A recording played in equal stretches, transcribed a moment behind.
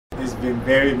been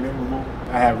very memorable.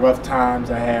 I had rough times,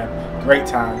 I had great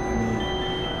times. I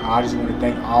mean, I just want to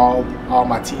thank all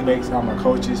my teammates, all my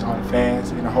coaches, all the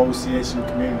fans, and the whole CSU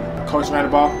community. Coach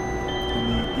Randall, I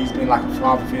mean, he's been like a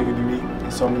father figure to me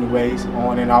in so many ways,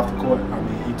 on and off the court. I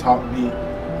mean, he taught me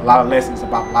a lot of lessons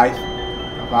about life,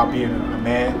 about being a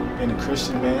man, being a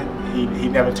Christian man. He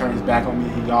never turned his back on me.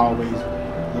 He always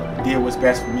did what's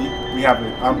best for me. We have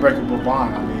an unbreakable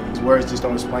bond. I mean, his words just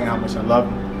don't explain how much I love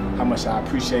him, how much I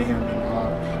appreciate him,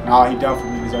 and all he done for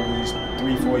me is over these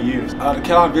 3-4 years. The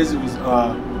Keeling visit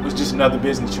was just another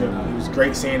business trip. It was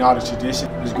great seeing all the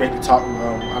tradition. It was great to talk with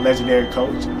our legendary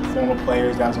coach, former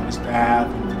players that was on the staff,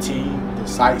 and the team. The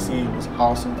sightseeing was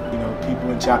awesome. You know, people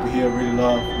in Chapel Hill really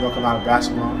love North Carolina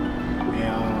basketball,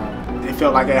 and it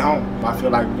felt like at home. I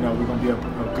feel like, you know, we're gonna be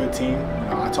a good team. You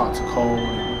know, I talked to Cole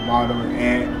and Marlo and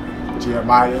Ant,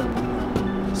 Jeremiah.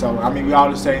 So I mean, we all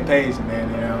on the same page, man.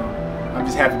 And I'm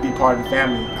just happy to be part of the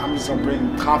family. I'm just gonna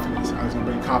bring confidence. I'm just gonna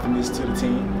bring confidence to the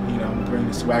team. You know, I'm gonna bring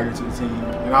the swagger to the team,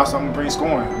 and also I'm gonna bring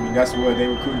scoring. I mean, that's what they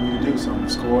recruited me to do. So I'm gonna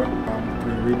score. I'm gonna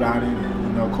bring rebounding, and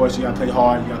you know, of course, you gotta play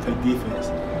hard. You gotta play defense.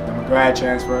 I'm a grad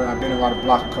transfer. I've been around the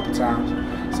block a couple times,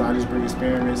 so I just bring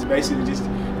experience. Basically, just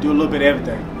do a little bit of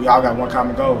everything. We all got one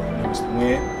common goal, you know, it's to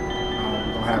win.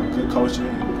 We're gonna have a good culture,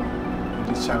 and we're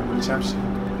gonna just try to win the championship.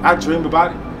 I dream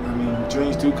about it. I mean,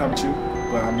 dreams do come true,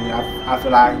 but I mean, I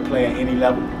feel like I can play at any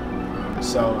level.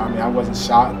 So I mean, I wasn't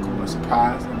shocked or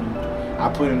surprised. I mean,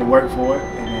 I put in the work for it,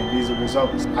 and then these are the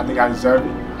results. I think I deserve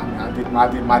it. I mean,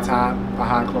 I did my time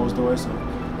behind closed doors, so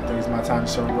I think it's my time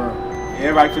to show the world.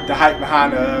 Everybody put the hype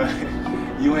behind the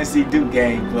UNC Duke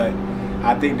game, but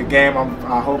I think the game I'm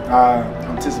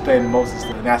anticipating the most is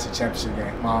the national championship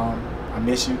game. Mom, I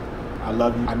miss you. I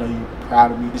love you. I know you're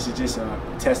proud of me. This is just a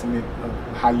testament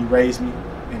of how you raised me,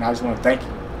 and I just want to thank you.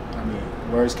 I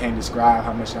mean, words can't describe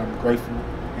how much I'm grateful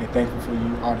and thankful for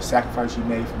you, all the sacrifice you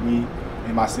made for me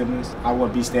and my siblings. I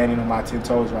wouldn't be standing on my 10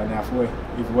 toes right now for it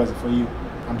if it wasn't for you.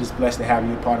 I'm just blessed to have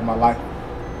you a part of my life.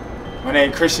 My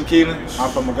name is Christian Keeling. I'm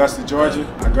from Augusta, Georgia.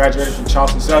 I graduated from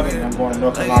Charleston Southern, and I'm going to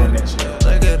North Carolina next year.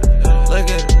 Look at it, look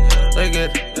at it, look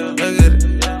at it, look at it.